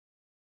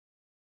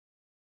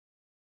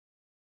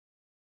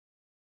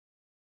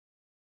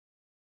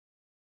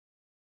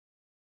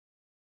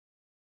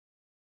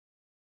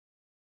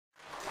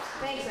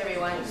Thanks,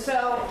 everyone.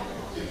 So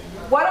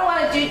what I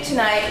want to do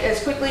tonight,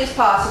 as quickly as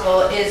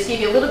possible, is give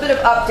you a little bit of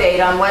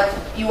update on what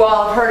you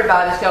all have heard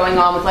about is going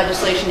on with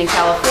legislation in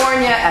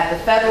California, at the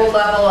federal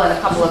level, and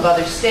a couple of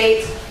other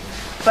states,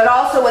 but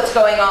also what's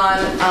going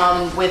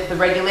on with the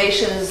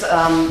regulations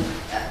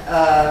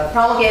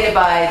promulgated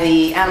by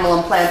the Animal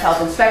and Plant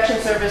Health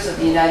Inspection Service of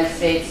the United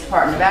States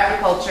Department of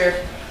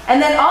Agriculture, and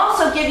then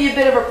also give you a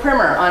bit of a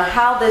primer on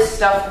how this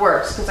stuff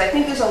works, because I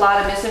think there's a lot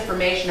of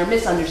misinformation or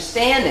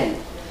misunderstanding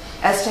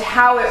as to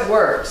how it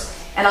works.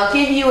 And I'll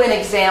give you an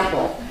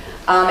example.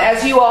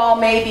 As you all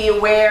may be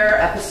aware,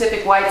 a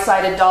Pacific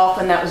white-sided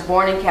dolphin that was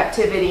born in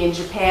captivity in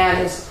Japan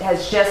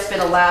has just been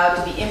allowed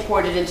to be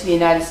imported into the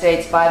United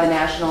States by the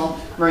National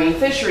Marine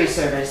Fisheries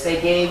Service.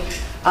 They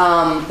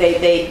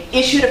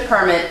issued a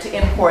permit to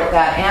import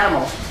that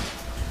animal.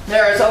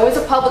 There is always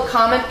a public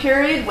comment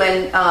period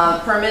when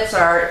permits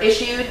are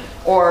issued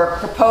or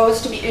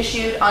proposed to be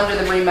issued under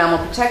the Marine Mammal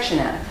Protection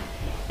Act.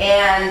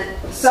 And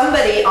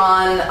somebody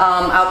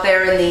out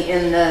there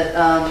in the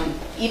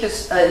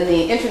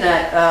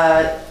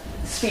internet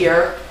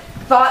sphere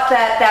thought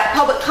that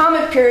public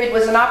comment period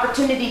was an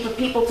opportunity for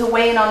people to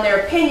weigh in on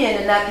their opinion,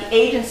 and that the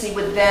agency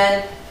would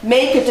then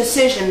make a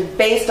decision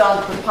based on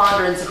the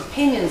preponderance of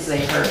opinions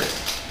they heard.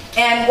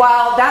 And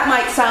while that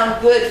might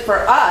sound good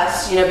for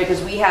us,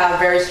 because we have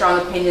very strong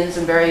opinions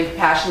and very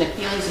passionate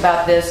feelings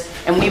about this,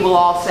 and we will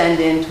all send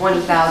in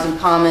 20,000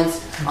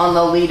 comments on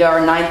the Lolita or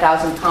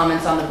 9,000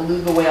 comments on the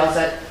beluga whales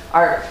that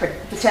are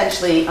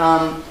potentially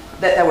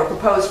that were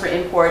proposed for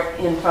import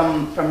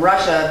from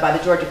Russia by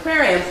the Georgia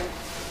Aquarium.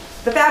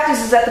 The fact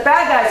is that the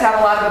bad guys have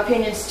a lot of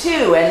opinions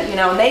too, and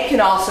and they can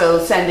also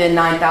send in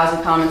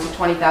 9,000 comments or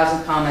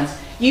 20,000 comments.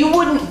 You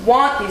wouldn't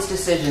want these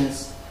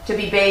decisions to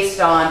be based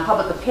on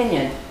public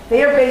opinion.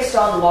 They are based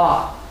on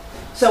law.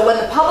 So when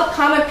the public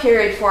comment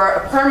period for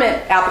a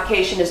permit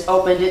application is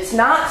opened, it's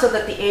not so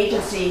that the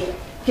agency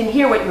can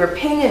hear what your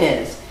opinion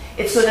is.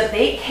 It's so that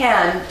they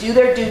can do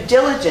their due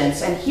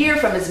diligence and hear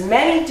from as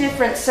many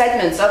different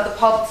segments of the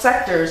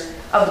sectors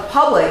of the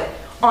public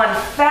on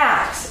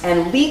facts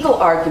and legal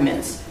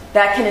arguments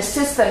that can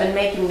assist them in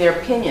making their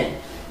opinion.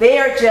 They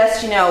are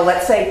just,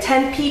 let's say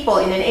 10 people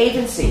in an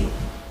agency.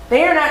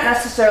 They are not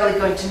necessarily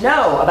going to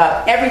know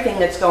about everything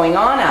that's going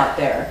on out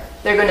there.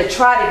 They're going to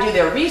try to do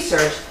their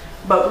research,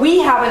 but we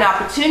have an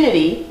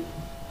opportunity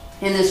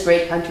in this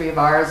great country of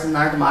ours and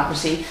our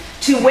democracy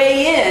to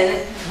weigh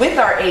in with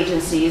our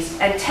agencies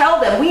and tell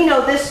them, we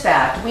know this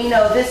fact, we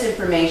know this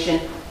information,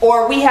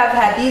 or we have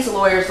had these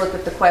lawyers look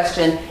at the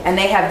question and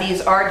they have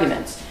these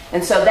arguments.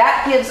 And so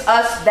that gives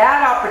us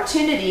that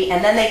opportunity,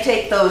 and then they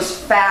take those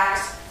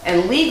facts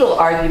and legal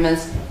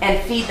arguments and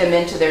feed them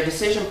into their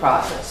decision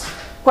process.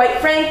 Quite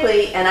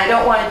frankly, and I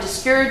don't want to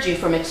discourage you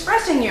from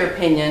expressing your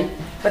opinion,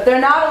 but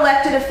they're not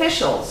elected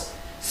officials.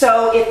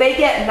 So if they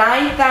get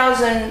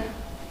 9,000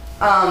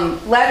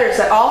 letters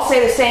that all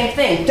say the same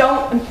thing,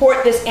 don't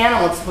import this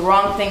animal, it's the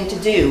wrong thing to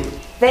do,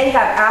 they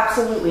have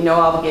absolutely no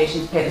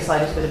obligation to pay the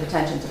slightest bit of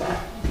attention to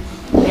that.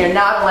 They are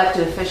not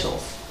elected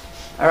officials.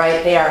 All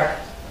right? They are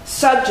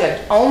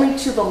subject only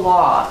to the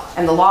law,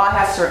 and the law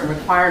has certain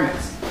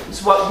requirements.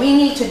 So what we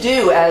need to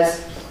do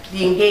as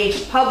the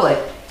engaged public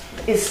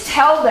is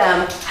tell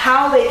them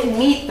how they can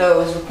meet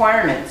those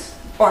requirements,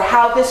 or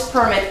how this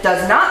permit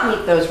does not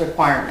meet those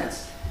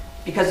requirements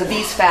because of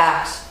these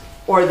facts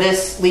or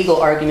this legal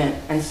argument,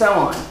 and so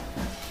on.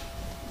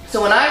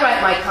 So when I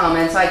write my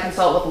comments, I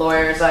consult with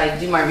lawyers, I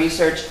do my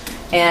research,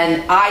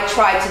 and I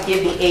try to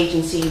give the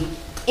agency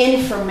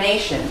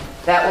information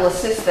that will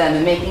assist them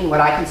in making what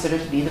I consider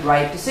to be the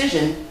right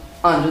decision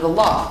under the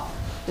law.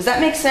 Does that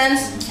make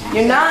sense?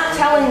 You're not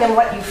telling them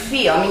what you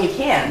feel. I mean, you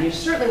can. You're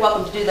certainly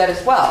welcome to do that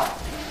as well.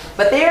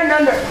 But they are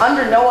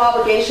under no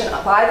obligation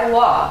by the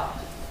law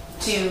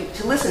to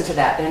listen to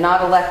that. They're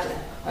not elected.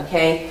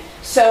 Okay?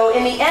 So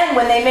in the end,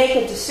 when they make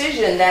a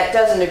decision that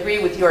doesn't agree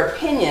with your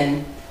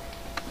opinion,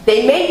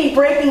 they may be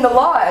breaking the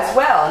law as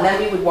well, and then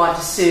we would want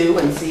to sue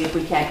and see if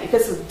we can't,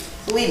 because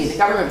believe me, the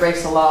government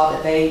breaks the law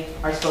that they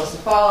are supposed to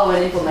follow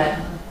and implement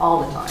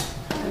all the time.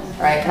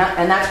 Right?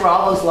 And that's where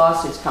all those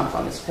lawsuits come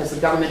from, is because the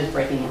government is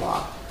breaking the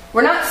law.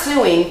 We're not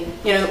suing,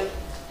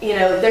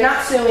 they're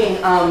not suing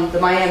the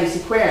Miami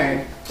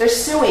Aquarium. They're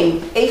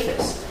suing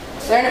APHIS.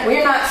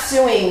 We're not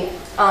suing,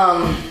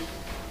 I'm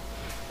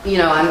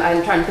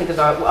trying to think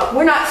of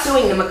we're not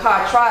suing the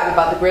macaw tribe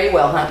about the gray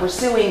whale hunt. We're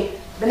suing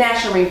the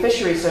National Marine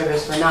Fisheries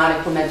Service for not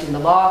implementing the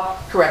law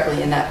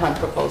correctly in that hunt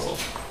proposal.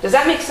 Does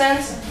that make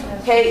sense?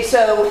 Okay,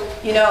 so,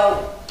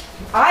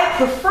 I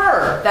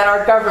prefer that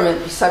our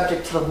government be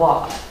subject to the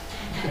law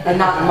and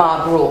not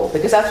mob rule,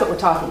 because that's what we're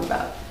talking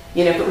about.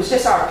 If it was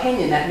just our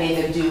opinion that made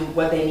them do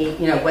what they need,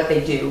 what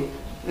they do,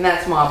 then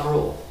that's mob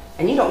rule.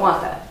 And you don't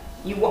want that.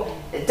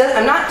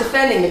 I'm not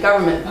defending the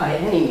government by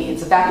any means.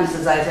 The fact is,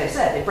 as I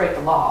said, they break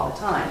the law all the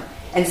time.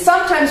 And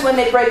sometimes when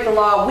they break the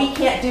law, we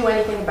can't do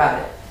anything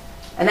about it.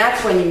 And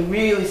that's when you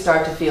really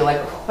start to feel like,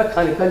 what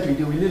kind of country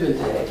do we live in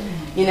today?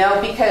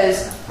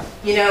 Because,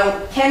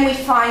 can we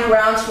find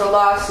grounds for a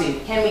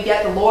lawsuit? Can we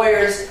get the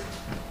lawyers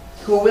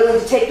who are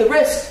willing to take the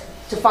risk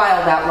to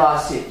file that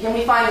lawsuit? Can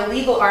we find the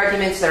legal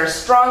arguments that are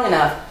strong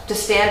enough to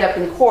stand up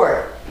in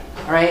court?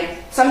 All right?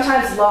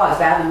 Sometimes the law is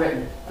badly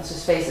written. Let's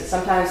just face it.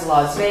 Sometimes the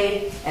law is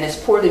vague and it's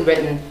poorly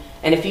written.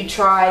 And if you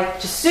try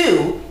to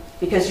sue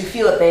because you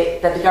feel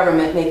that the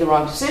government made the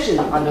wrong decision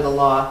under the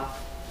law,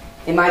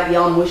 it might be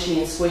all mushy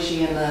and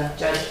squishy and the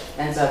judge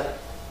ends up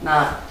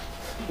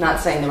not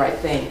saying the right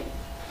thing.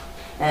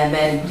 And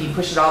then do you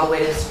push it all the way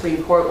to the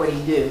Supreme Court? What do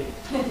you do?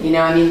 You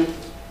know, I mean,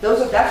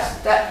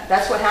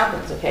 that's what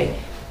happens, okay?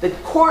 The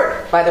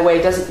court, by the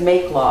way, doesn't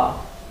make law.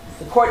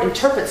 The court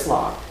interprets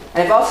law.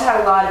 And I've also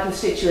had a lot of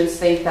constituents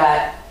think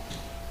that,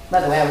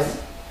 by the way, I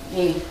was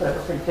meaning to put up a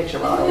pretty picture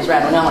while I was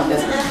rattling on like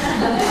this.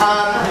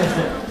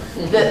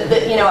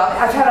 You know,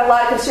 I've had a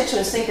lot of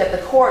constituents think that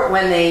the court,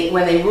 when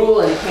they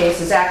rule in a case,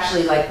 has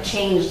actually like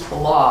changed the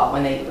law.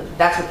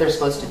 That's what they're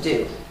supposed to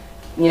do.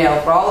 You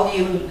know, for all of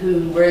you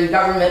who were in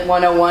Government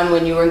 101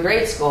 when you were in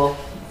grade school,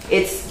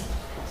 it's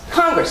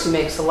Congress who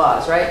makes the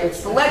laws, right?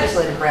 It's the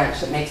legislative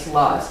branch that makes the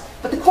laws.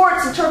 But the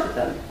courts interpret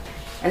them.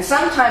 And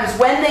sometimes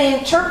when they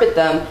interpret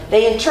them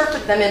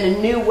in a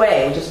new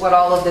way, which is what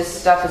all of this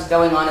stuff is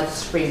going on at the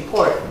Supreme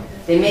Court.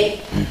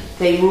 They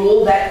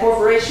rule that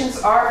corporations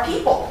are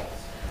people.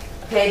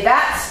 Okay,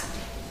 that's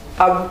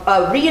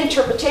a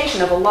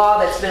reinterpretation of a law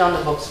that's been on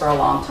the books for a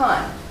long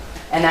time.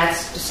 And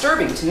that's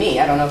disturbing to me.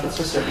 I don't know if it's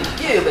disturbing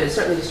to you, but it's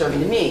certainly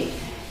disturbing to me.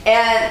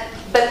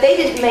 But they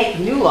didn't make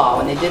new law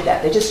when they did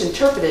that. They just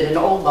interpreted an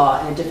old law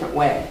in a different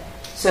way.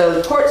 So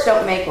the courts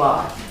don't make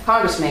law.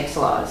 Congress makes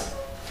laws.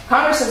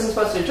 Congress isn't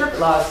supposed to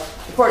interpret laws.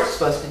 The court's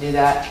supposed to do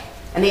that.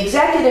 And the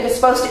executive is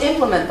supposed to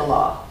implement the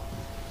law.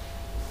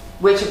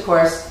 Which, of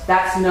course,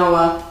 that's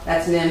NOAA,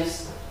 that's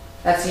NIMS,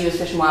 that's the U.S.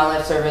 Fish and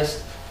Wildlife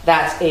Service,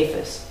 that's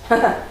APHIS.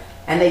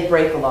 And they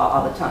break the law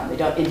all the time. They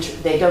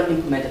don't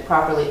implement it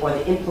properly, or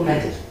they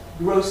implement it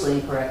grossly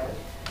incorrectly.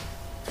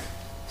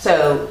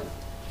 So,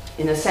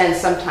 in a sense,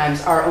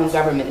 sometimes our own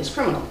government is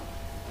criminal.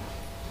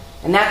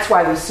 And that's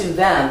why we sue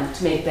them,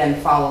 to make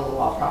them follow the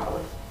law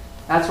properly.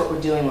 That's what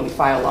we're doing when we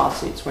file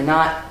lawsuits. We're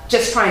not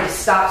just trying to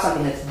stop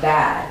something that's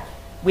bad.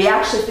 We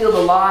actually feel the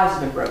law has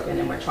been broken,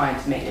 and we're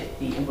trying to make it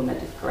be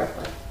implemented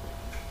correctly.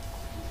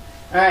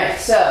 All right,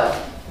 so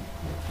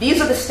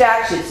these are the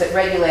statutes that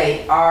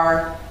regulate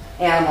our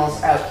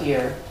animals out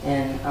here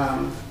in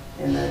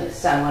the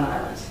San Juan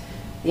Islands.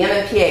 The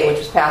MMPA, which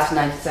was passed in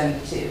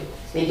 1972.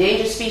 The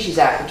Endangered Species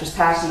Act, which was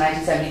passed in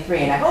 1973.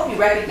 And I hope you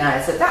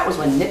recognize that that was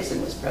when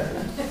Nixon was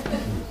president.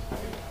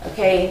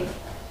 Okay?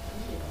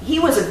 He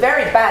was a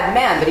very bad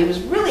man, but he was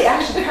really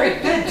actually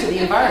very good to the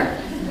environment.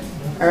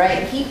 All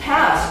right? He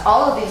passed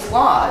all of these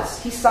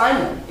laws. He signed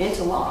them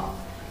into law.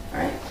 All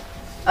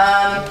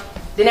right?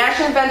 The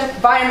National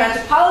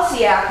Environmental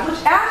Policy Act, which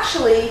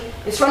actually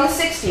is from the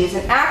 60s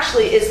and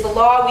actually is the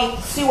law we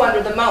sue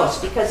under the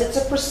most because it's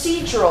a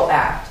procedural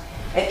act.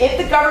 And if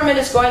the government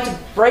is going to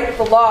break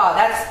the law,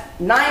 that's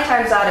 9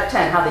 times out of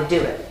 10 how they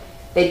do it.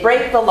 They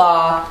break the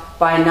law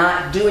by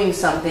not doing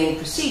something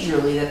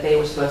procedurally that they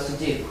were supposed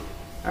to do.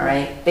 All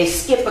right? They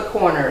skip a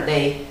corner,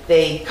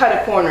 they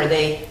cut a corner,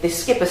 they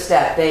skip a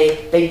step,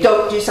 they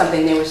don't do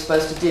something they were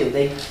supposed to do.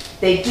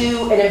 They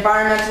do an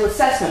environmental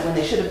assessment when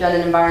they should have done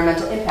an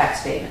environmental impact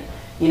statement,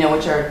 you know,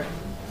 which are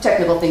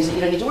technical things that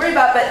you don't need to worry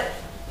about, but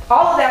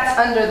all of that's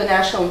under the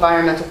National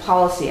Environmental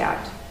Policy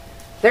Act.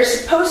 They're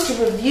supposed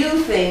to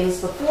review things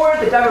before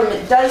the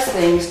government does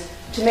things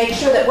to make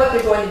sure that what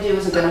they're going to do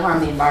isn't going to harm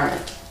the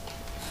environment.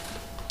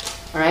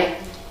 All right?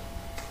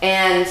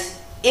 And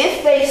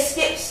if they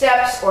skip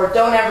steps or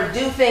don't ever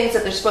do things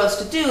that they're supposed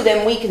to do,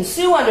 then we can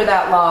sue under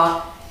that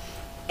law,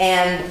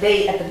 and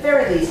they, at the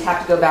very least,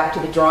 have to go back to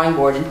the drawing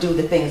board and do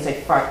the things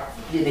they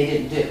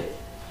didn't do.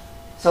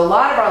 So a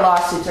lot of our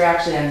lawsuits are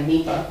actually on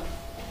NEPA.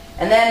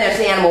 And then there's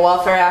the Animal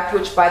Welfare Act,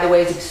 which, by the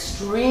way, is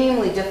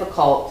extremely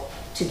difficult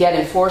to get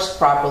enforced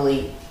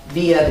properly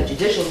via the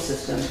judicial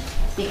system,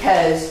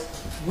 because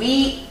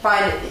we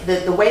find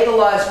the way the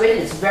law is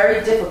written, it's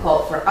very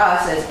difficult for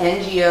us as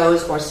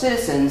NGOs or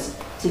citizens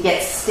to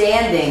get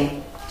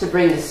standing to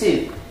bring the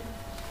suit.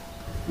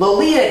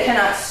 Lolita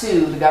cannot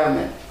sue the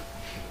government.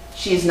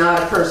 She is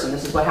not a person.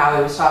 This is what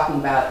Howie was talking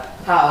about,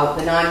 how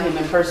the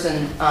non-human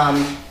person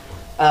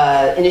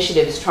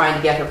initiative is trying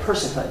to get her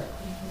personhood.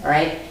 All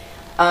right?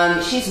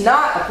 She's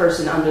not a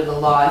person under the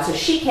law, and so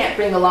she can't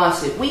bring the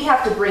lawsuit. We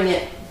have to bring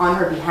it on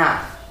her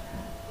behalf.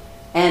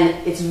 And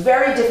it's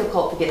very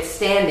difficult to get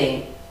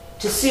standing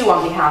to sue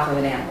on behalf of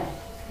an animal.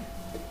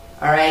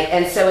 All right?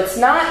 And so it's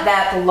not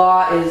that the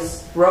law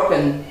is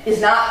broken, is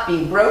not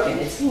being broken.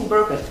 It's being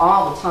broken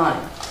all the time.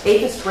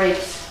 APHIS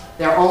breaks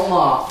their own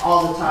law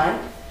all the time,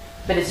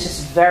 but it's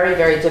just very,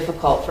 very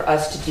difficult for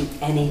us to do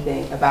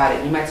anything about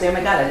it. You might say, oh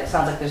my God, it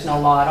sounds like there's no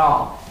law at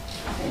all.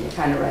 And you're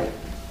kind of right.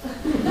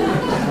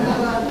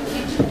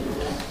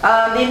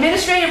 The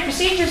Administrative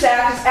Procedures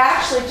Act is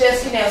actually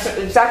just,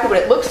 exactly what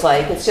it looks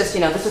like. It's just,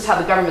 this is how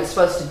the government's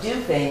supposed to do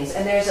things.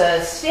 And there's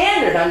a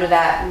standard under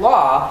that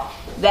law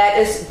that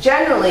is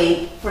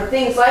generally for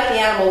things like the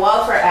Animal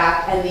Welfare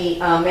Act and the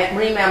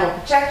Marine Mammal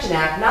Protection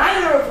Act,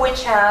 neither of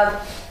which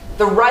have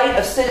the right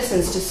of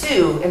citizens to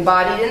sue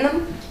embodied in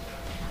them.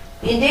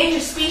 The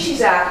Endangered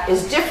Species Act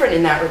is different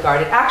in that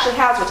regard. It actually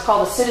has what's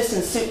called a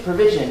citizen suit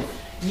provision.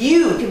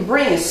 You can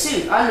bring a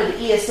suit under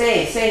the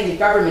ESA saying the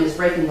government is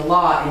breaking the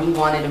law and you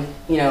want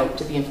it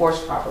to be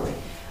enforced properly.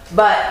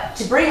 But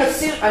to bring a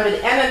suit under the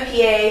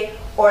MMPA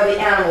or the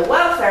Animal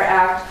Welfare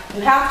Act,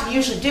 you have to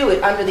usually do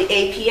it under the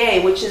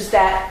APA, which is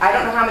that, I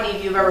don't know how many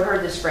of you have ever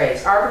heard this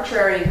phrase,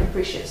 arbitrary and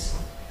capricious.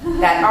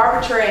 That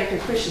arbitrary and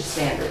capricious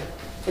standard.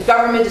 The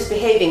government is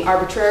behaving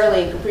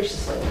arbitrarily and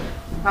capriciously.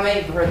 How many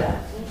of you have heard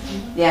that?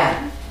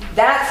 Yeah.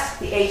 That's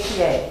the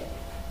APA.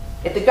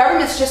 If the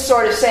government's just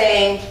sort of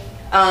saying,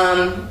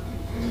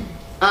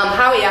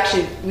 Howie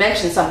actually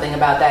mentioned something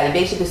about that. He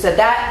basically said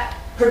that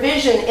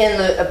provision in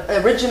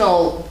the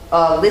original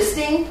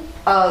listing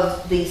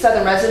of the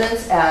southern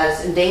residents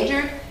as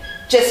endangered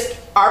just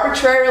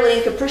arbitrarily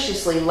and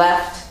capriciously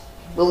left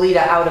Lolita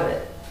out of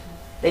it.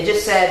 They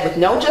just said, with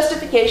no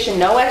justification,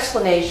 no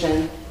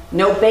explanation,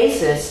 no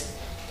basis,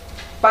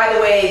 by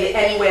the way,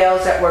 any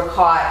whales that were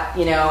caught,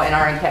 and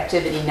are in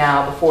captivity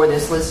now before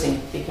this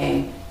listing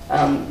became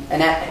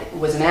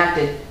was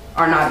enacted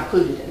are not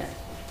included in it.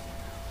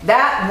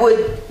 That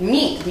would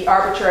meet the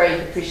arbitrary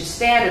and capricious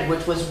standard,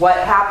 which was what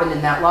happened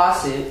in that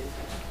lawsuit.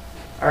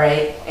 All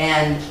right,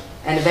 and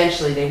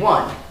eventually they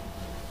won.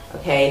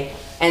 Okay,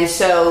 and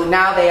so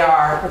now they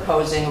are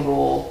proposing a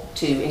rule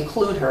to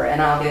include her,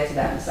 and I'll get to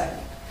that in a second.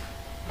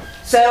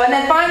 So, and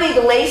then finally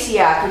the Lacey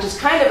Act, which is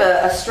kind of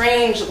a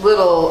strange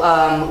little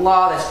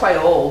law that's quite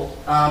old.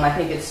 I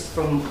think it's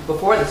from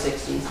before the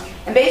 60s.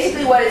 And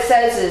basically what it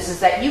says is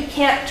that you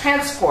can't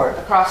transport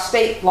across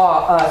state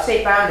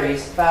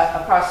boundaries,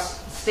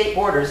 across state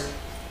borders,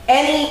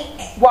 any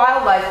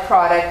wildlife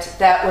product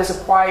that was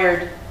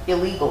acquired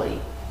illegally.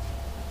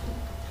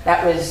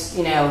 That was,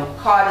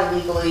 caught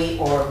illegally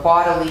or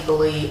bought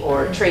illegally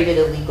or traded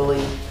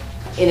illegally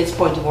in its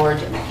point of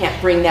origin. You can't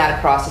bring that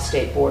across a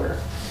state border.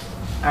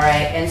 All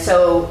right, and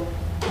so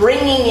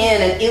bringing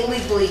in an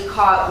illegally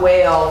caught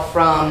whale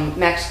from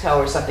Mexico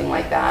or something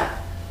like that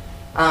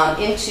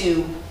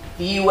into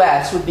the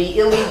U.S. would be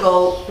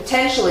illegal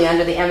potentially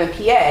under the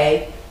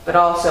MMPA, but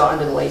also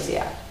under the Lacey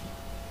Act.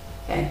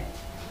 Okay.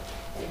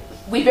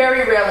 We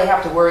very rarely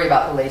have to worry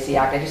about the Lacey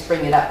Act. I just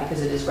bring it up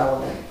because it is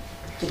relevant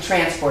to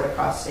transport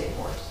across state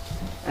borders.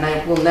 And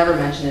I will never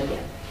mention it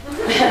again.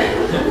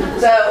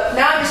 So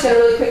now I'm just going to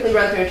really quickly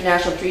run through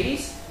international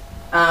treaties.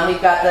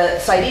 We've got the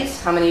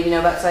CITES. How many of you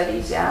know about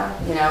CITES? Yeah.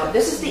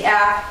 This is the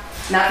act,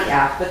 not the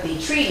act, but the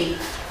treaty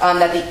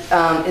that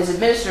is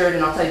administered,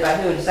 and I'll tell you by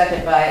who in a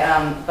second, by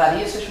the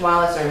U.S. Fish and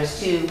Wildlife Service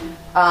to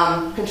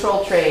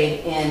control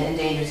trade in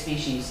endangered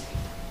species.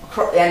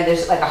 And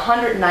there's like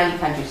 190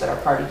 countries that are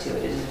party to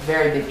it. It is a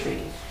very big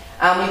treaty.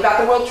 We've got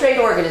the World Trade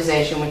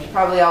Organization, which you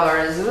probably all are,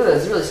 is really,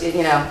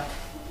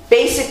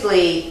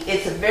 basically,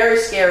 it's a very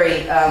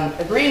scary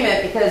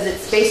agreement because it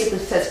basically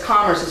says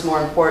commerce is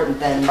more important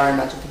than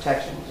environmental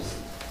protection, which is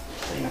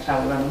pretty much how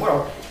we run the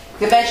world. The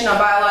Convention on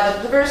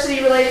Biological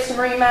Diversity relates to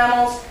marine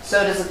mammals.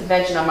 So does the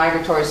Convention on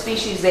Migratory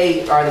Species.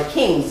 They are the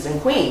kings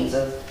and queens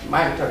of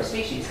migratory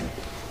species.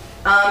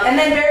 And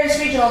then various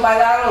regional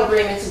bilateral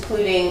agreements,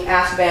 including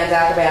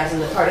ASCABANS,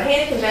 and the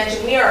Cartagena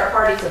Convention. We are a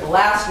party to the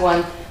last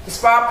one. The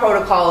SPA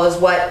protocol is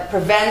what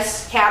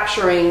prevents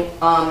capturing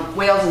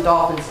whales and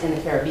dolphins in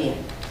the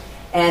Caribbean.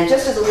 And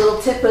just as a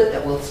little tidbit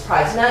that will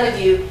surprise none of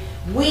you,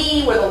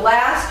 we were the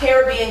last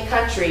Caribbean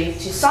country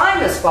to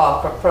sign the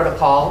SPA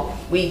protocol,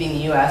 we being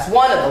the U.S.,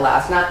 one of the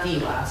last, not the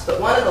last, but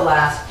one of the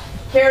last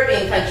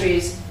Caribbean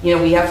countries,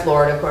 we have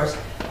Florida, of course,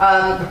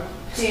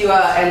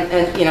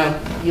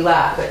 you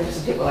laugh, but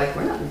some people are like,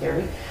 we're not in the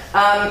Caribbean.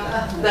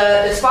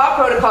 The SPA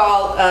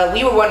protocol,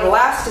 we were one of the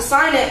last to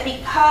sign it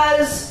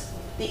because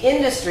the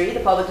industry, the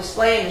public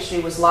display industry,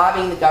 was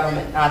lobbying the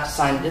government not to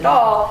sign it at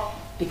all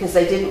because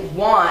they didn't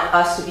want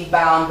us to be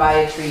bound by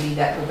a treaty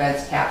that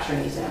prevents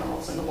capturing these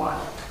animals in the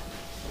wild.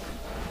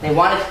 They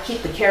wanted to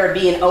keep the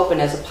Caribbean open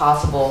as a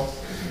possible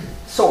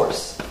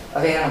source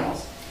of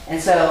animals.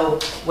 And so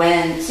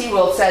when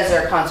SeaWorld says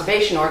they're a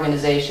conservation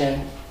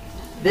organization,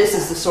 this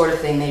is the sort of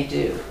thing they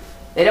do.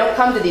 They don't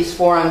come to these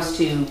forums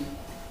to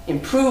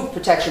improve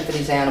protection for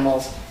these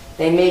animals.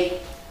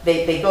 They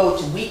go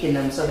to weaken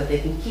them so that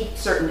they can keep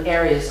certain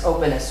areas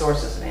open as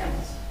sources of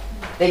animals.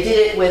 They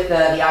did it with the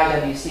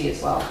IWC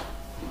as well.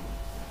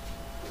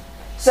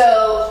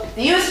 So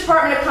the U.S.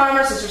 Department of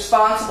Commerce is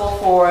responsible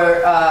for,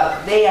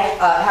 they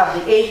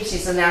have the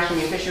agencies of the National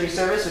Marine Fisheries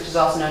Service, which is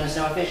also known as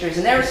NOAA Fisheries,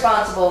 and they're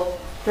responsible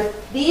for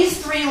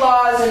these three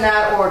laws in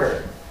that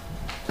order.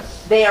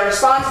 They are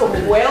responsible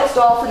for whales,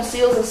 dolphins,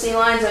 seals, and sea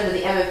lions under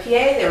the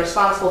MFPA. They're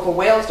responsible for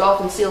whales,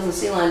 dolphins, seals, and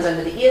sea lions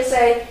under the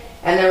ESA.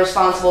 And they're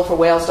responsible for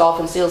whales,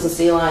 dolphins, seals, and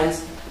sea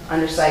lions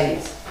under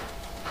CITES.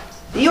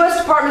 The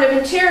U.S. Department of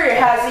Interior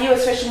has the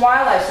U.S. Fish and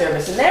Wildlife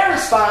Service, and they're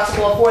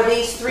responsible for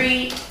these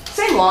three,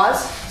 same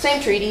laws,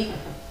 same treaty,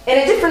 in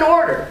a different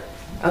order.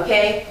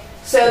 Okay?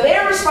 So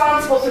they're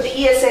responsible for the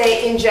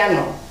ESA in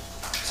general.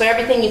 So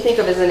everything you think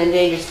of as an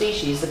endangered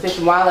species, the Fish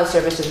and Wildlife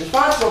Service is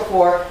responsible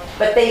for,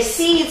 but they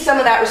cede some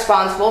of that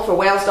responsible for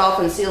whales,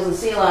 dolphins, seals, and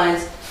sea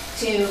lions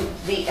to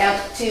the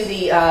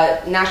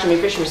National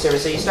Marine Fisheries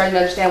Service. So you're starting to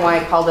understand why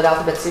I called it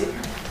alphabet soup.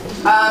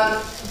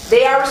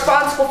 They are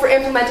responsible for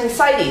implementing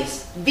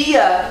CITES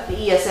via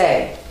the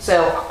ESA.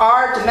 So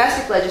our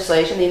domestic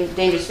legislation, the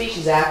Endangered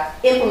Species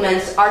Act,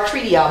 implements our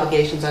treaty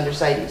obligations under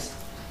CITES.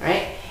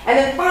 Right? And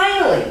then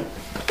finally,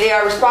 they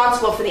are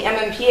responsible for the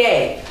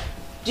MMPA,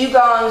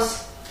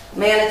 dugongs,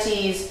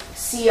 manatees,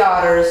 sea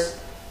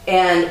otters,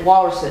 and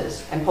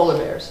walruses and polar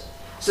bears.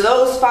 So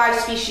those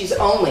 5 species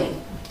only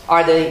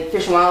are the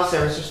Fish and Wildlife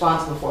Service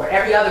responsible for.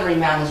 Every other marine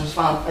mammal is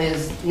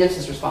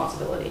NMFS's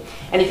responsibility.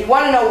 And if you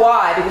want to know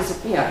why,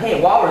 because, you know,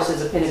 hey, walrus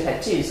is a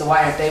pinniped too, so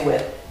why aren't they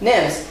with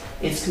NMFS?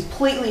 It's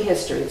completely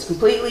history. It's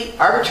completely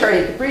arbitrary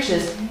and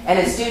capricious, and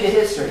it's due to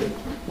history.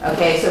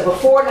 Okay, so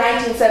before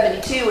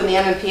 1972, when the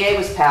MMPA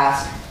was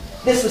passed,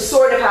 this was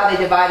sort of how they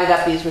divided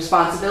up these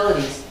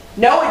responsibilities.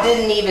 NOAA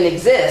didn't even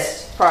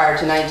exist prior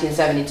to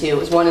 1972. It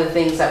was one of the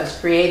things that was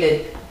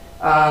created,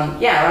 around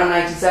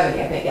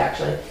 1970, I think,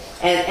 actually.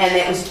 And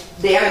it was,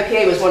 the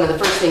MMPA was one of the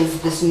first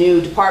things this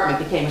new department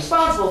became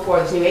responsible for,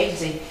 this new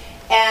agency.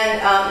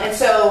 And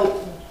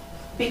so,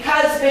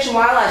 because the Fish and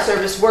Wildlife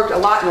Service worked a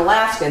lot in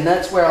Alaska, and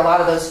that's where a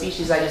lot of those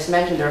species I just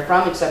mentioned are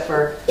from, except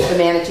for the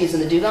manatees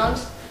and the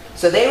dugongs.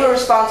 So they were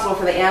responsible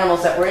for the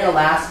animals that were in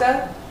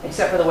Alaska,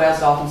 except for the whales,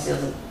 dolphins,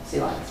 seals, and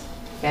sea lions.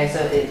 Okay, so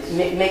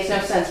it makes no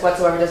sense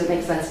whatsoever. It doesn't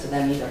make sense to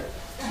them either.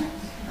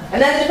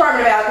 And then the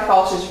Department of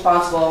Agriculture is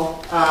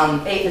responsible,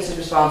 APHIS is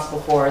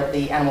responsible for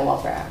the Animal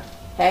Welfare Act.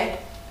 Okay?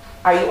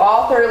 Are you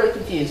all thoroughly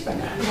confused by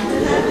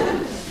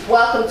that?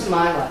 Welcome to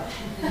my life.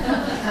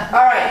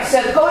 All right,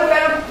 so the Code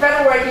of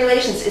Federal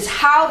Regulations is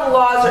how the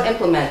laws are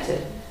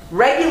implemented.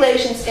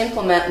 Regulations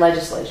implement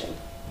legislation.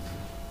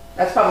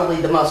 That's probably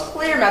the most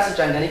clear message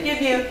I'm going to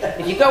give you.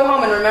 If you go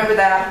home and remember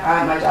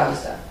that, my job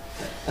is done.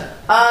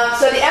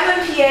 So the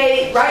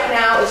MMPA right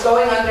now is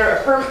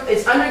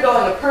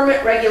undergoing a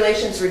permit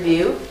regulations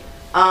review.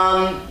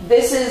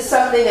 This is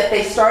something that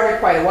they started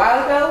quite a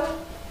while ago.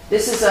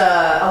 This is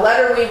a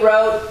letter we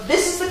wrote.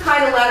 This is the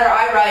kind of letter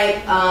I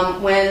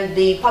write when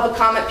the public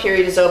comment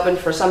period is open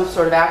for some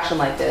sort of action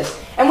like this.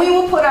 And we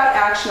will put out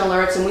action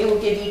alerts, and we will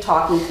give you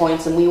talking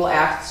points, and we will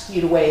ask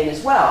you to weigh in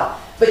as well.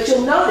 But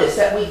you'll notice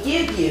that we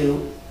give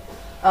you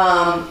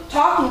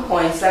talking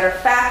points that are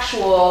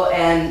factual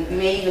and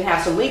may even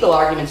have some legal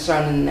arguments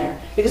thrown in there.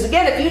 Because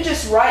again, if you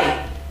just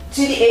write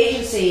to the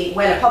agency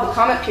when a public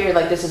comment period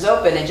like this is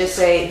open and just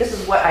say, this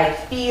is what I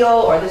feel,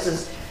 or this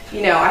is,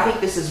 you know, I think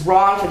this is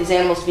wrong for these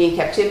animals to be in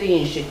captivity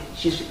and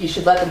you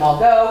should let them all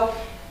go,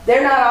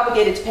 they're not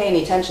obligated to pay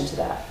any attention to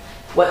that.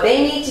 What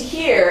they need to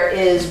hear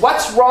is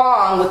what's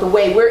wrong with the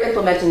way we're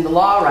implementing the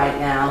law right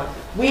now.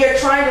 We are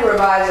trying to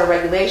revise our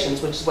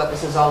regulations, which is what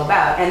this is all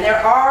about. And there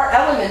are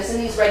elements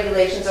in these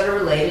regulations that are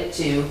related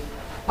to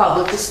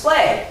public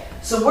display.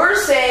 So we're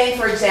saying,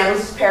 for example,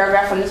 this is a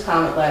paragraph from this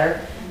comment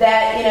letter,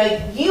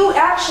 that you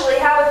actually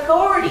have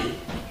authority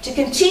to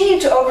continue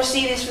to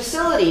oversee these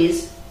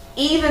facilities,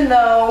 even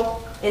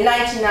though in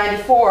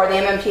 1994 the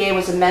MMPA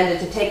was amended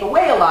to take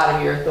away a lot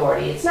of your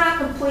authority. It's not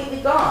completely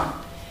gone.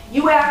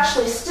 You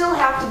actually still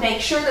have to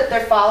make sure that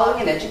they're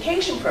following an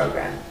education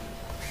program.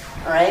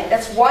 All right,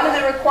 that's one of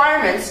the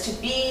requirements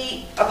to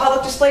be a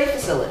public display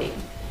facility.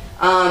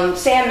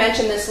 Sam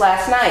mentioned this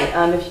last night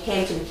if you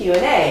came to the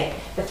Q&A.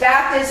 The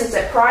fact is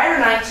that prior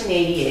to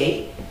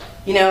 1988,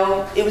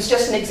 it was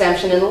just an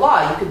exemption in the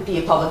law. You could be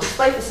a public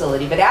display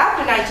facility. But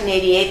after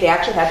 1988, they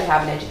actually had to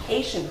have an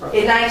education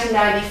program. In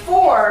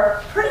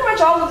 1994, pretty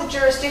much all of the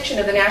jurisdiction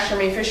of the National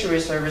Marine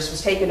Fisheries Service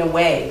was taken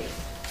away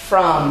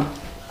from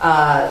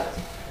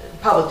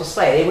public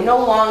display. They were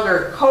no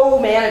longer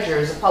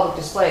co-managers of public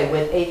display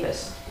with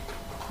APHIS.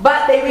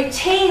 But they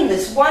retained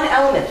this one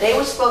element. They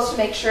were supposed to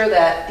make sure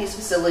that these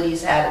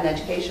facilities had an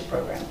education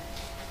program.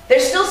 They're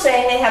still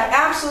saying they have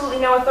absolutely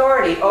no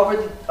authority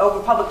over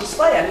public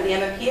display under the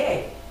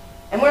MMPA.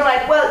 And we're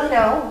like,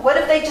 well, what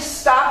if they just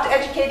stopped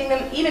educating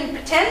them, even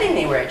pretending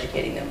they were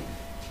educating them?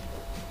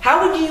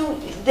 How would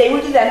they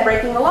would be then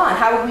breaking the law. And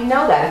how would we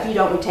know that if you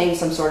don't retain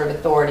some sort of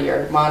authority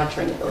or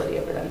monitoring ability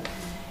over them?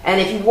 And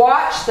if you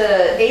watch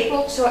the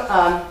April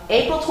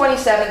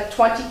 27,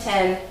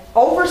 2010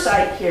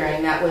 oversight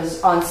hearing that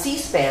was on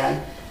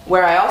C-SPAN,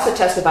 where I also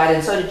testified,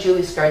 and so did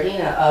Julie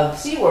Scardina of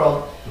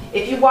SeaWorld,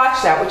 if you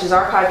watch that, which is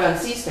archived on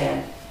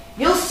C-SPAN,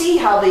 you'll see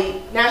how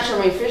the National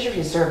Marine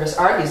Fisheries Service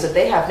argues that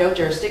they have no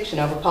jurisdiction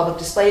over public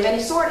display of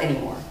any sort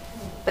anymore.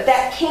 But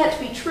that can't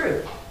be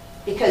true,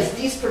 because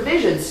these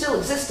provisions still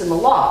exist in the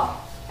law,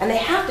 and they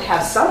have to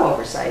have some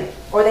oversight,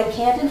 or they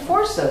can't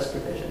enforce those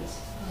provisions.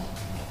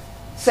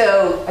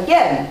 So,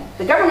 again,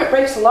 the government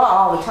breaks the law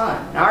all the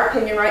time. In our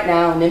opinion right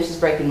now, NMFS is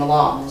breaking the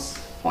law on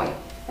this point.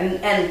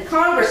 And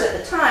Congress at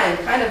the time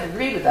kind of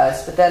agreed with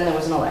us, but then there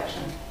was an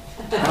election.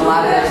 And a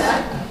lot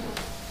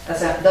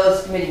of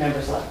those committee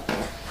members left.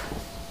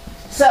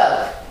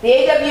 So,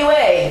 the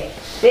AWA,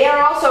 they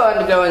are also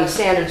undergoing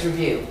standards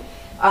review.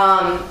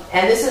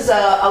 And this is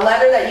a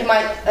letter that you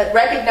might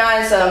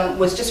recognize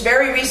was just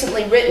very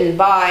recently written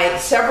by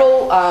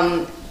several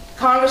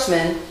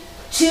congressmen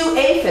to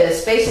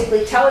APHIS,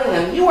 basically telling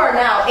them, you are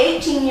now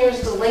 18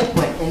 years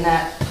delinquent in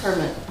that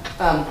permit,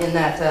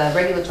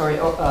 regulatory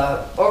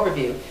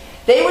overview.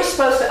 They were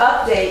supposed to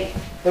update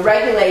the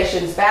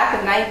regulations back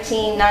in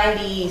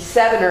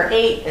 1997 or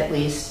 8 at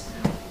least.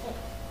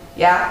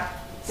 Yeah,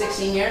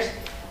 16 years.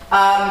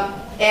 And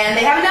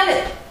they haven't done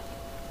it.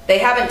 They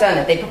haven't done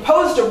it. They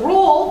proposed a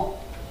rule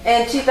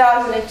in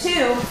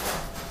 2002.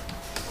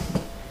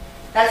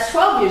 That's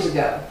 12 years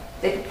ago.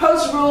 They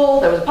proposed a rule,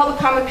 there was a public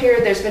comment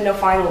period, there's been no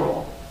final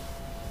rule.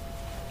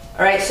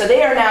 All right, so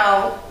they are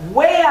now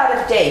way out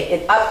of date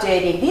in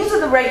updating. These are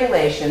the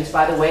regulations,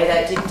 by the way,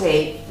 that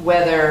dictate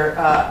whether,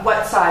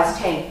 what size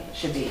tank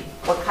should be,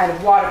 what kind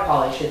of water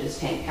quality should this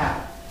tank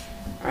have.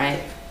 All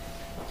right?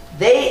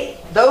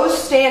 Those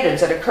standards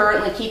that are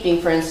currently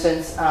keeping, for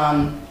instance,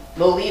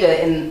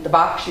 Lolita in the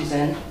box she's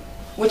in,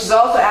 which is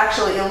also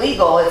actually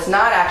illegal. It's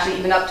not actually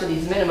even up to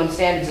these minimum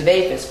standards of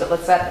APHIS, but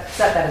let's set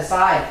that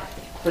aside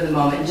for the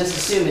moment and just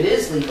assume it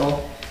is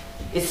legal.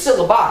 It's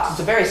still a box. It's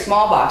a very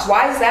small box.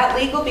 Why is that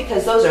legal?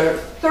 Because those are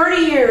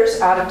 30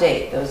 years out of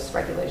date, those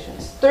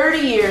regulations. 30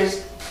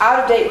 years out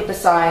of date with the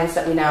science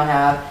that we now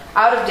have,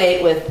 out of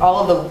date with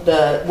all of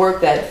the work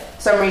that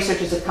some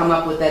researchers have come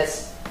up with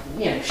that's,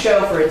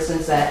 show, for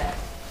instance, that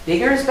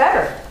bigger is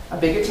better. A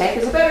bigger tank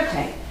is a better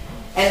tank.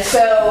 And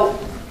so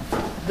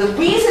the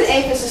reason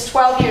APHIS is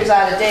 12 years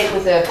out of date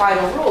with the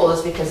final rule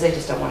is because they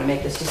just don't want to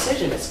make this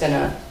decision. It's going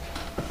to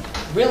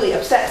really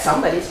upset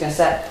somebody. It's going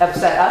to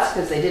upset us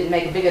because they didn't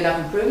make a big enough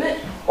improvement,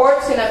 or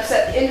it's going to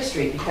upset the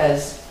industry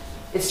because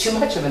it's too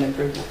much of an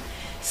improvement.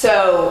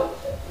 So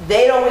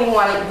they don't even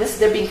want to,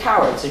 they're being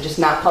cowards. They're just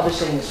not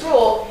publishing this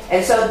rule.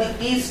 And so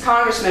these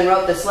congressmen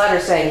wrote this letter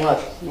saying,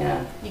 look, you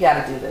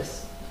got to do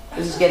this.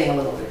 This is getting a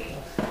little ridiculous.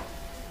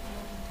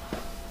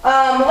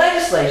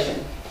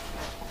 Legislation.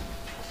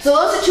 So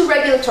those are two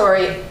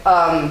regulatory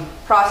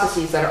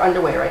processes that are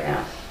underway right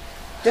now.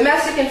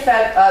 Domestic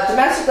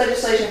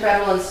legislation,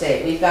 federal and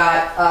state. We've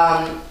got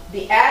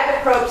the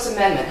Ag-Appropriates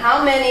Amendment.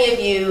 How many of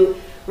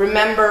you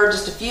remember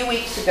just a few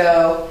weeks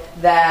ago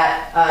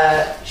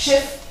that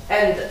Schiff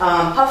and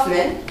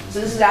Huffman, so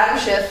this is Adam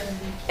Schiff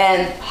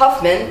and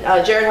Huffman,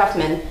 Jared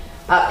Huffman,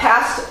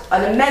 passed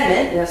an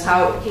amendment, and that's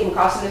how it came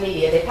across in the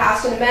media. They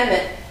passed an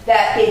amendment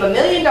that gave $1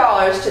 million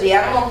to the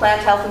Animal and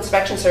Plant Health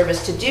Inspection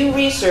Service to do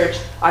research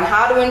on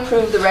how to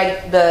improve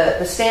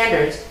the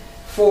standards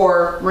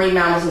for marine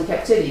mammals in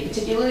captivity,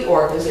 particularly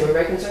orcas. They were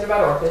very concerned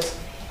about orcas.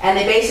 And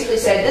they basically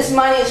said, this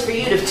money is for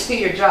you to do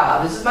your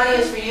job. This money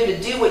is for you to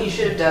do what you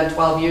should have done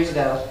 12 years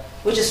ago,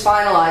 which is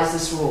finalize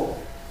this rule.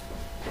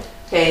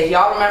 Okay, if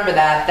y'all remember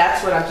that,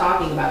 that's what I'm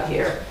talking about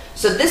here.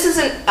 So this is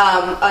an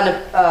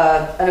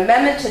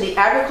amendment to the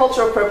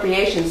Agricultural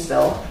Appropriations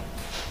Bill.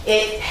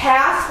 It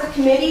passed the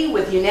committee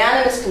with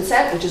unanimous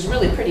consent, which is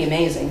really pretty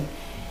amazing.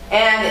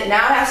 And it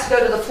now has to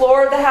go to the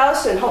floor of the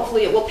House, and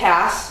hopefully it will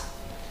pass.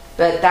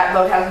 But that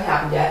vote hasn't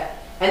happened yet.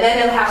 And then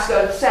it'll have to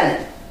go to the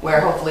Senate,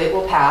 where hopefully it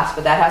will pass,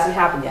 but that hasn't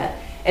happened yet.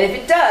 And if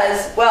it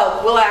does,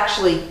 well, we'll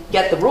actually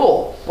get the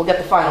rule. We'll get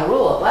the final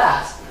rule at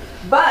last.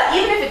 But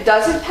even if it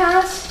doesn't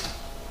pass,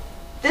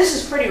 this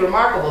is pretty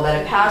remarkable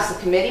that it passed the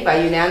committee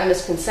by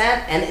unanimous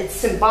consent, and it's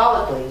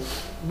symbolically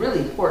really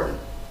important,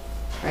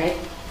 right?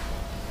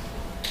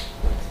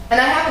 And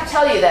I have to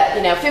tell you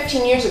that,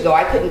 15 years ago,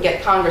 I couldn't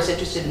get Congress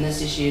interested in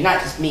this issue,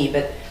 not just me,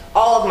 but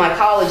all of my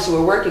colleagues who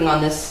were working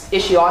on this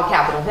issue on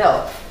Capitol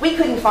Hill. We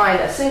couldn't find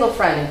a single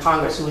friend in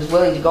Congress who was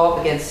willing to go up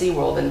against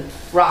SeaWorld and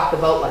rock the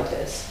boat like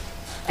this.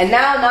 And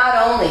now not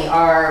only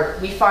are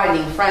we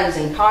finding friends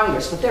in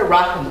Congress, but they're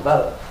rocking the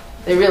boat.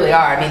 They really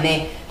are. I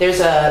mean,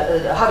 there's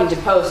a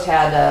Huffington Post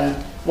had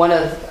one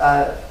of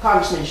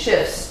Congressman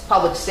Schiff's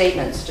public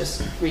statements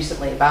just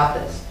recently about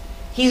this.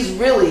 He's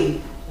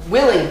really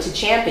willing to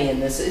champion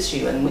this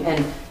issue,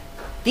 and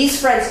these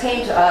friends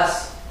came to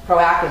us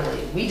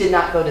proactively. We did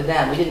not go to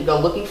them. We didn't go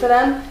looking for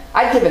them.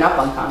 I'd given up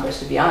on Congress,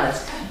 to be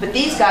honest. But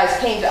these guys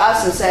came to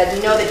us and said,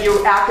 we know that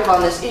you're active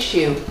on this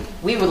issue.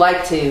 We would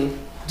like to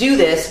do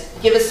this.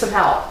 Give us some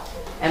help.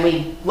 And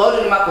we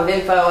loaded them up with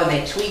info, and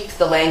they tweaked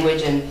the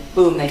language, and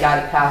boom, they got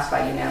it passed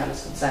by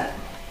unanimous consent.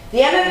 The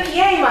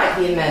MMPA might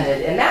be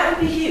amended, and that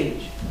would be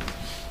huge.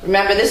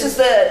 Remember, this is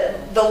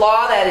the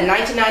law that in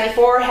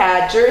 1994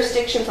 had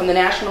jurisdiction from the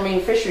National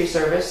Marine Fisheries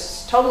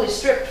Service, totally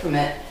stripped from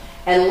it,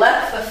 and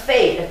left the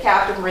fate of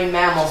captive marine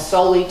mammals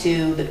solely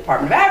to the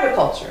Department of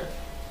Agriculture.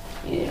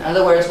 In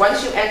other words,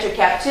 once you enter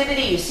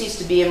captivity, you cease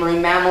to be a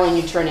marine mammal and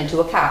you turn into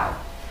a cow.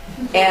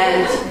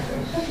 And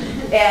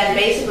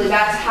basically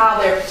that's how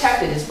they're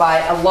protected, is by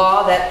a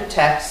law that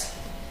protects,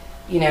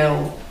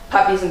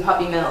 puppies in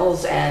puppy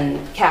mills and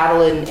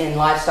cattle in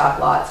livestock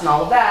lots and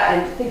all of that,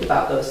 and think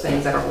about those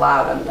things that are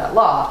allowed under that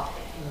law.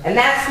 And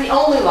that's the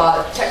only law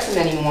that protects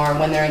them anymore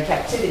when they're in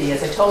captivity.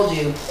 As I told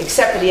you,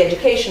 except for the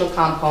educational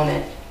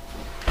component,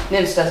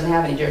 NIMS doesn't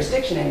have any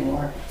jurisdiction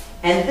anymore.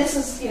 And this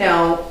is,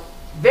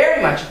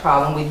 very much a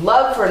problem. We'd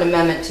love for an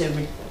amendment to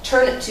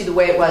return it to the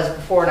way it was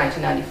before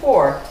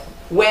 1994,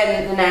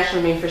 when the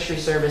National Marine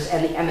Fisheries Service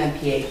and the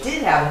MMPA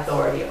did have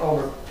authority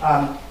over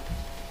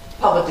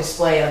public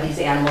display of these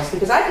animals,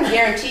 because I can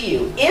guarantee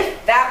you,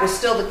 if that was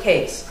still the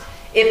case,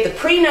 if the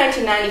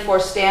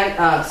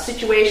pre-1994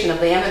 situation of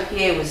the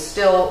MMPA was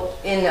still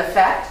in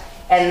effect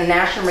and the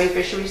National Marine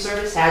Fisheries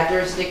Service had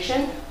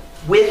jurisdiction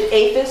with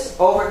APHIS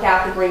over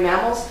captive marine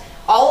mammals,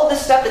 all of the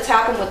stuff that's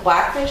happened with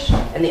blackfish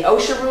and the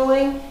OSHA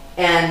ruling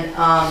and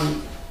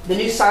the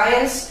new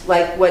science,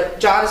 like what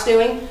John's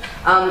doing,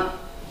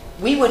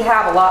 we would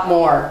have a lot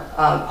more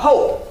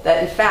hope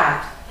that, in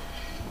fact,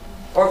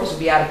 orcas would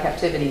be out of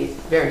captivity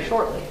very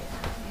shortly.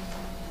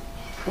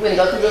 I'm going to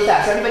go through real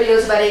fast. Everybody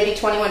knows about AB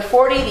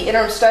 2140. The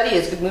interim study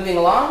is moving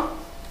along.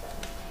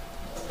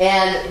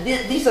 And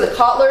these are the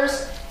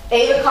Kottlers,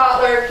 Ava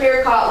Kottler,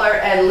 Kira Kottler,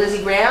 and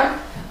Lizzie Graham.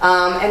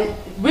 And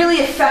really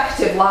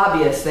effective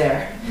lobbyists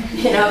there.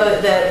 You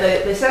know,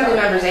 the assembly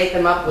members ate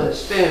them up with a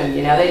spoon.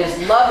 You know, they just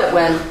love it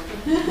when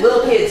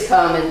little kids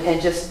come and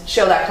just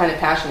show that kind of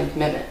passion and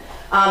commitment.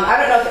 I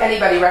don't know if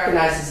anybody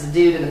recognizes the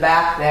dude in the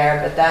back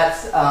there, but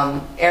that's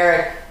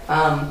Eric.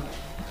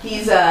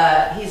 He's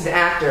an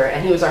actor,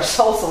 and he was our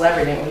sole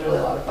celebrity. It was really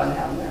a lot of fun to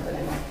have him there. But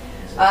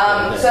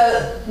anyway,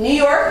 so New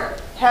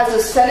York has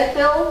a Senate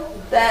bill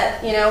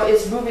that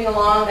is moving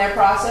along their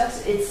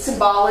process. It's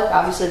symbolic.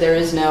 Obviously, there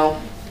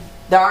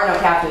are no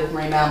captive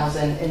marine mammals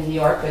in New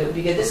York, but it would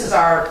be good. This is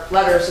our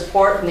letter of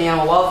support from the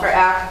Animal Welfare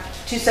Act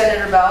to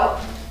Senator Bell.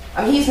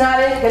 He's not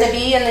going to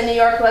be in the New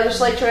York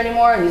legislature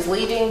anymore, and he's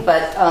leaving,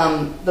 but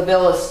the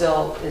bill is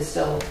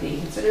still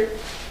being considered.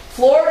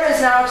 Florida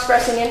is now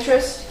expressing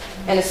interest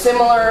in a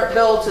similar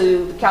bill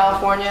to the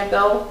California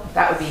bill.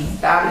 That would be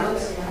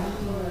fabulous.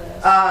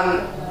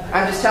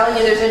 I'm just telling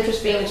you there's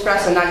interest being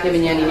expressed. I'm not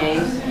giving you any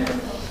names.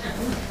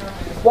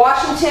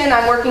 Washington,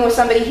 I'm working with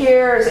somebody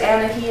here. Is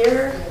Anna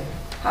here?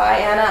 Hi,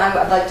 Anna.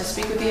 I'd like to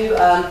speak with you.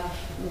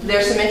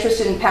 There's some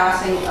interest in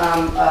passing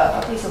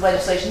a piece of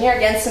legislation here.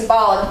 Again,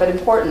 symbolic, but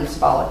important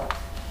symbolic.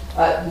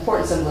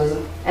 Important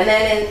symbolism. And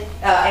then in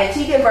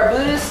Antigua and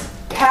Barbuda's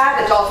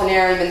had a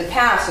dolphinarium in the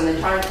past, and they're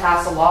trying to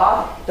pass a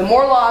law. The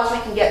more laws we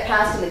can get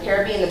passed in the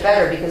Caribbean, the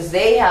better, because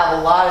they have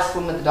a lot of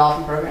swim with the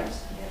dolphin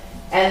programs.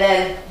 And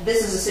then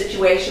this is a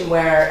situation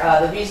where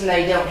the reason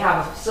they don't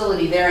have a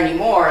facility there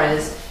anymore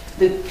is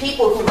the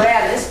people who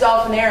ran this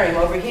dolphinarium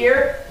over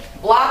here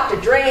blocked a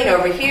drain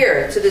over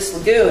here to this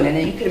lagoon, and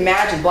then you can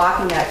imagine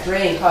blocking that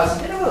drain caused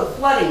a bit of a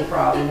flooding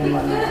problem in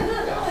London.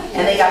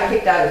 And they got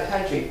kicked out of the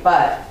country,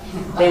 but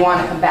they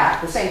want to come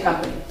back. The same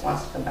company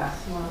wants to come back.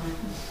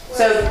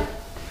 So,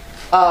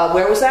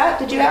 where was that,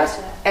 did you ask?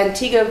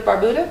 Antigua,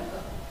 Barbuda,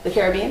 the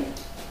Caribbean.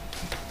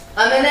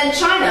 And then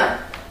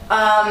China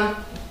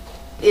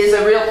is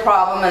a real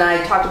problem, and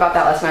I talked about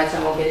that last night, so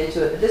I won't get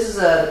into it. But this is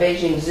the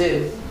Beijing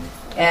Zoo.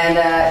 And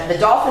the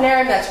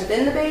dolphinarium that's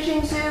within the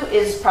Beijing Zoo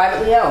is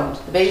privately owned.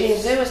 The Beijing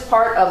Zoo is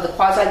part of the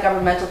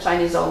quasi-governmental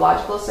Chinese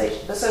Zoological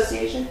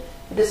Association.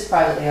 This is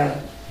privately owned.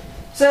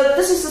 So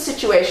this is the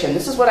situation.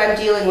 This is what I'm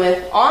dealing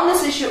with on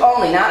this issue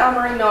only, not on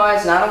marine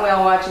noise, not on whale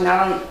watching,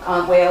 not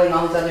on whaling,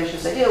 all these other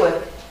issues I deal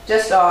with,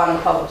 just on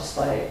the public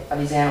display of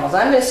these animals.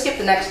 I'm going to skip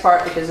the next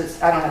part because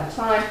I don't have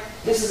time.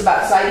 This is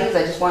about CITES.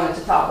 I just wanted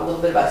to talk a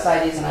little bit about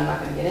CITES, and I'm not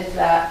going to get into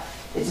that.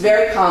 It's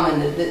very common.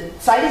 The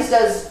CITES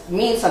does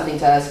mean something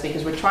to us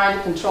because we're trying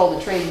to control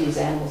the trade in these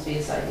animals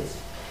via CITES.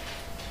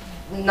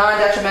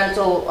 Non-detriment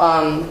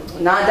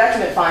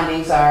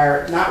findings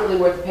are not really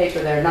worth the paper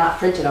they're not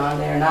printed on.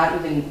 They're not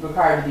even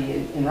required to be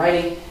in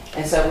writing.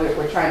 And so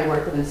we're trying to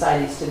work within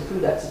CITES to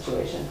improve that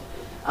situation.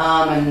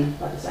 And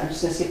like I said, I'm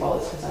just going to skip all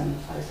this because I'm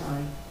out of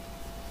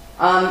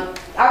time.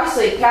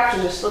 Obviously,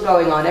 captures are still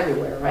going on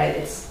everywhere, right?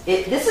 This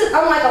is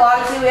unlike a lot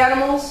of zoo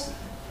animals.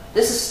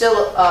 This is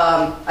still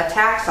a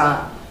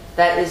taxon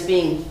that is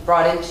being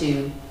brought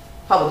into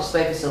public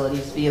display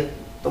facilities via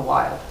the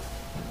wild.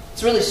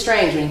 It's really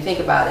strange when you think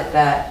about it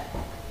that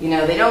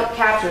they don't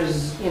capture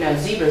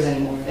zebras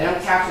anymore. They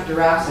don't capture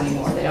giraffes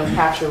anymore. They don't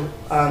capture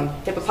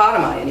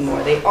hippopotami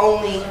anymore. They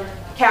only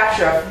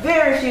capture a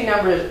very few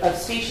number of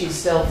species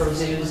still for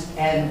zoos,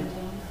 and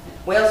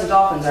whales and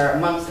dolphins are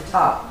amongst the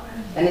top.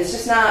 And it's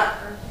just not.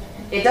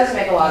 It doesn't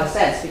make a lot of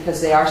sense because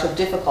they are so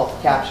difficult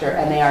to capture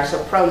and they are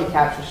so prone to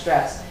capture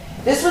stress.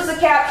 This was the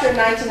capture in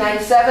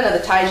 1997 of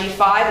the Taiji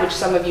 5, which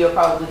some of you are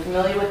probably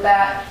familiar with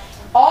that.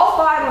 All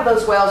 5 of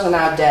those whales are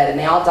now dead, and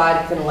they all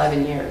died within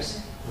 11 years.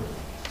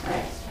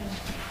 Right.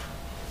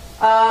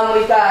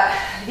 We've got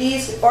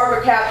these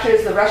orca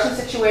captures. The Russian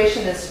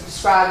situation is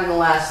described in the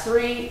last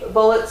 3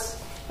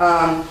 bullets.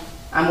 I'm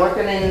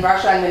working in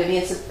Russia. I'm going to be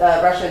in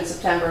Russia in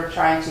September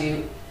trying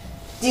to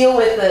deal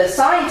with the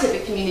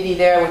scientific community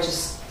there, which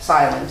is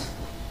silent,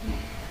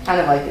 kind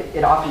of like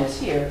it often is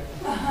here.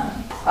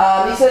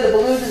 These are the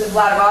belugas of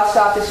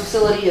Vladivostok. This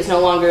facility is no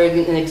longer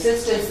in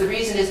existence. The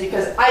reason is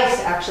because ice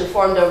actually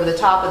formed over the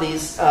top of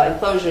these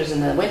enclosures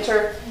in the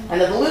winter.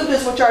 And the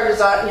belugas, which are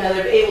designed,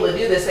 they're able to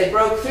do this, they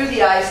broke through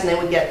the ice and they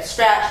would get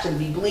scratched and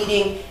be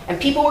bleeding. And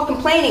people were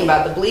complaining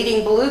about the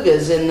bleeding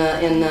belugas in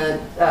the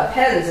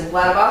pens in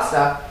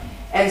Vladivostok.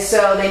 And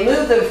so they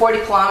moved them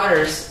 40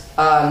 kilometers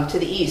to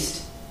the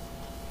east,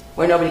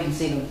 where nobody can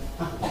see them.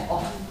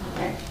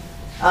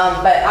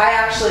 But I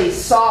actually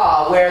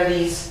saw where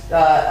these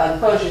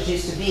enclosures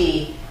used to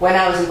be when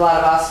I was in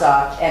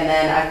Vladivostok, and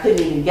then I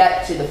couldn't even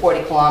get to the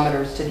 40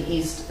 kilometers to the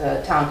east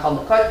town called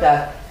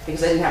Nakotka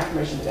because I didn't have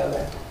permission to go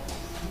there.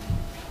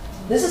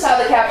 This is how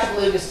they capture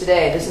belugas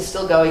today. This is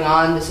still going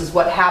on. This is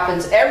what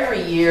happens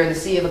every year in the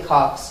Sea of the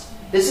Cocks.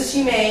 This is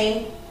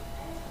humane.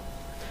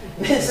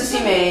 This is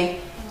humane.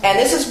 And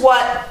this is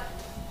what,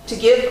 to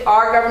give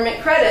our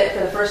government credit for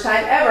the first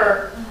time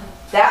ever,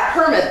 that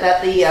permit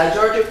that the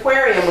Georgia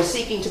Aquarium was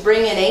seeking to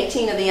bring in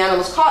 18 of the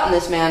animals caught in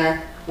this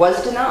manner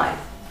was denied.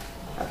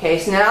 Okay,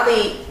 so now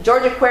the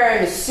Georgia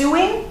Aquarium is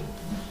suing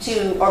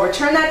to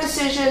overturn that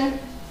decision.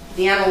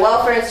 The Animal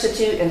Welfare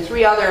Institute and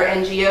 3 other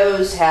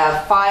NGOs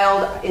have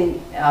filed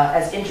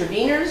as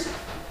interveners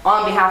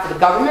on behalf of the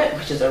government,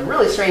 which is a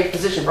really strange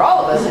position for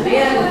all of us to be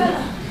in.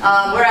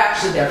 We're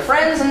actually their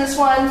friends in this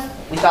one.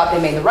 We thought they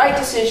made the right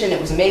decision.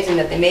 It was amazing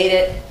that they made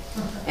it.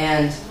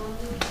 And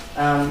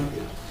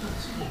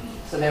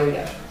so there we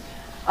go.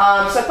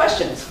 So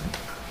questions?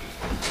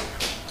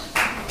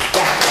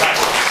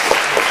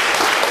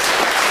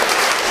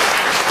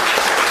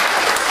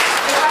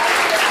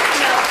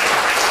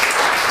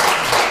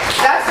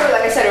 That's sort of,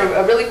 like I said,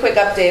 a really quick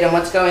update on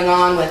what's going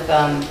on with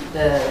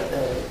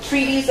the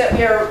treaties that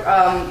we are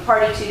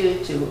party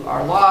to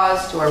our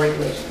laws, to our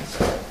regulations.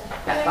 So,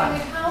 Naomi,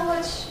 how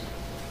much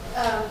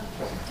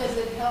does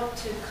it help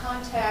to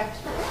contact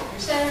your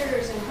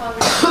senators and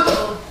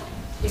congresspeople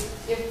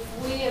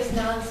if we as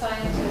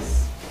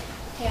non-scientists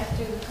can't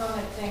do the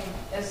comment thing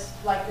as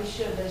like we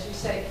should, as you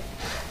say,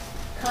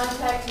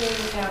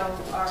 contacting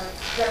our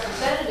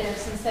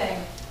representatives and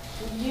saying,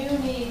 you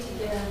need to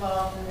get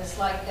involved in this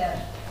like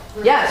that?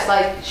 Yes,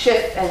 like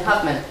Schiff and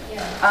Huffman.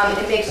 Yeah.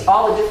 It makes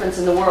all the difference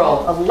in the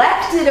world.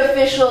 Elected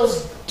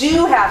officials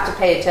do have to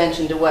pay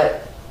attention to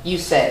what you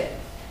say.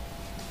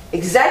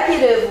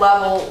 Executive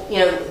level,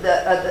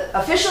 the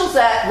officials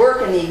that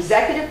work in the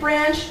executive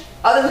branch,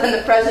 other than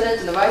the president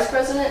and the vice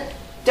president,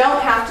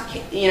 don't have to,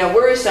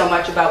 worry so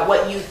much about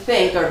what you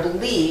think or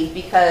believe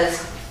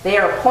because they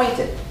are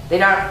appointed. They're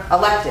not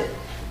elected.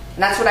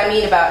 And that's what I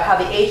mean about how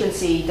the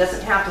agency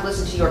doesn't have to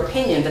listen to your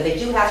opinion, but they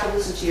do have to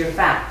listen to your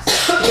facts.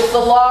 Because the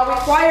law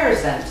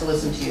requires them to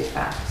listen to your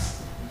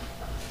facts.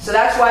 So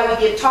that's why we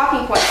give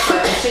talking points to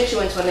our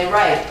constituents when they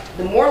write.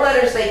 The more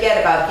letters they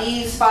get about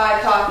these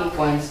 5 talking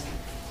points,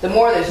 the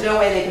more there's no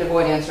way they can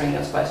avoid answering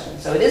those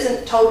questions. So it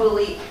isn't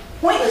totally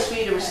pointless for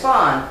you to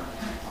respond,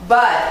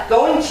 but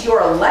going to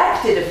your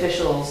elected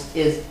officials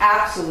is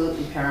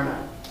absolutely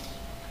paramount.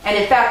 And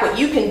in fact, what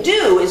you can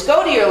do is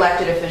go to your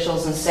elected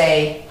officials and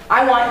say,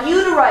 I want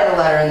you to write a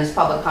letter in this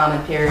public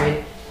comment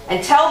period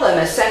and tell them,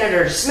 as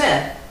Senator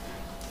Smith,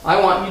 I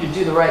want you to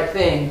do the right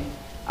thing.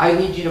 I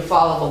need you to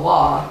follow the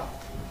law.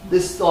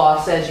 This law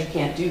says you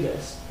can't do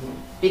this.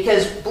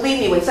 Because believe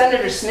me, when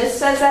Senator Smith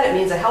says that, it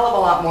means a hell of a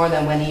lot more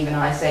than when even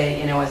I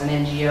say, as an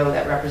NGO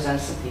that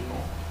represents some people.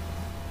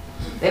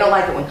 They don't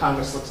like it when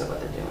Congress looks at what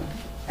they're doing.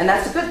 And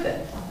that's a good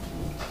thing.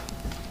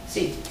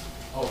 See?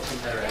 Oh,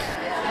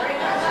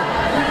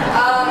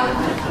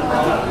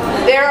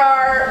 there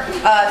are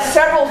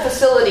several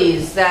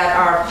facilities that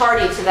are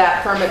party to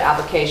that permit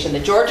application. The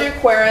Georgia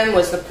Aquarium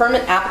was the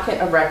permit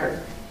applicant of record.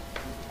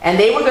 And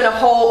they were going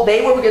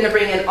to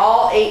bring in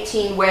all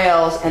 18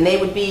 whales, and they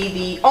would be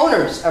the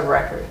owners of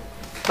record.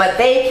 But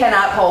they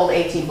cannot hold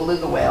 18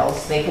 beluga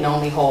whales. They can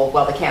only hold,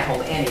 well, they can't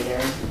hold any.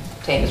 Their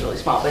tank is really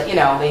small. But,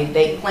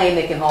 they claim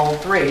they can hold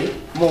 3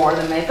 more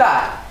than they've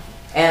got.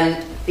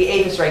 And the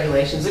APHIS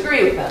regulations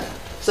agree with them.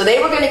 So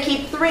they were going to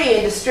keep 3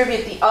 and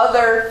distribute the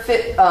other,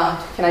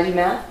 can I do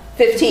math?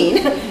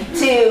 15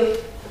 to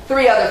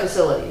 3 other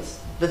facilities.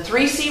 The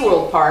 3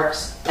 SeaWorld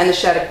parks and the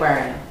Shedd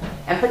Aquarium.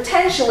 And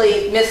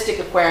potentially Mystic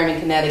Aquarium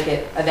in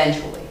Connecticut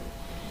eventually.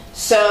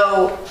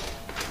 So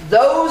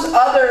those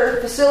other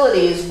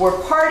facilities were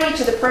party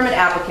to the permit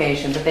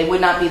application, but they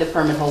would not be the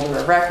permit holder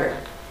of record.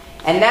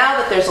 And now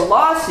that there's a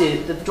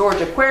lawsuit, the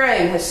Georgia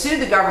Aquarium has sued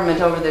the government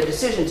over their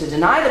decision to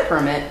deny the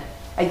permit.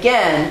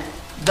 Again,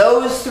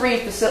 those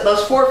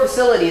 4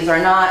 facilities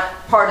are not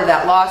part of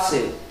that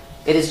lawsuit.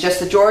 It is just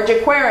the Georgia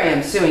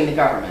Aquarium suing the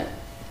government.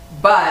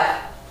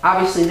 But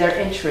obviously their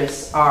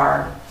interests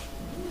are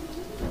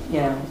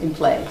in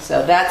play.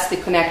 So that's the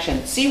connection.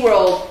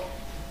 SeaWorld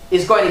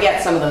is going to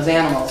get some of those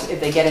animals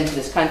if they get into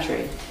this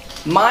country.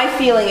 My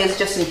feeling is,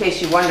 just in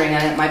case you're wondering,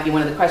 and it might be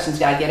one of the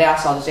questions I get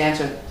asked, I'll just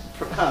answer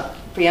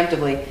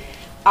preemptively.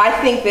 I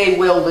think they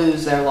will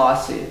lose their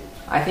lawsuit.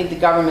 I think the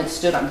government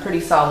stood on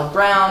pretty solid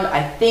ground.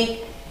 I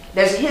think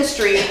there's a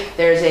history,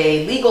 there's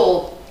a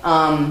legal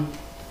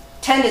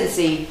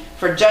tendency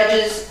for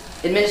judges,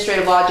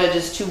 administrative law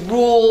judges, to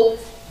rule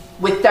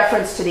with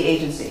deference to the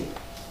agency.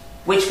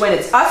 Which, when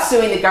it's us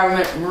suing the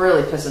government,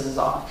 really pisses us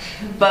off.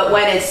 But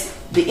when it's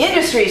the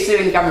industry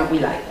suing the government, we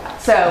like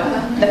that. So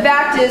the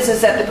fact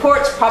is that the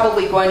court's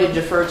probably going to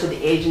defer to the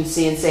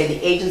agency and say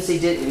the agency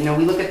did,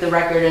 we look at the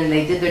record and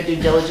they did their due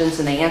diligence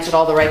and they answered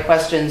all the right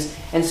questions.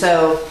 And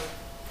so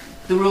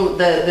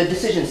the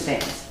decision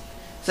stands.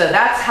 So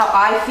that's how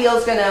I feel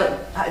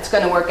it's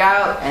gonna work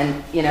out,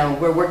 and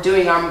we're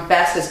doing our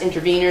best as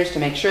interveners to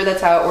make sure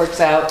that's how it works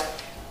out.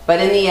 But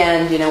in the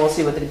end, we'll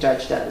see what the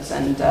judge does,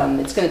 and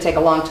it's going to take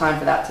a long time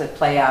for that to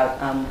play out.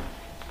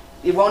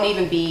 It won't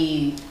even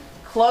be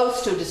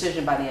close to a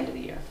decision by the end of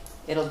the year.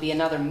 It'll be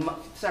another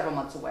several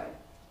months away.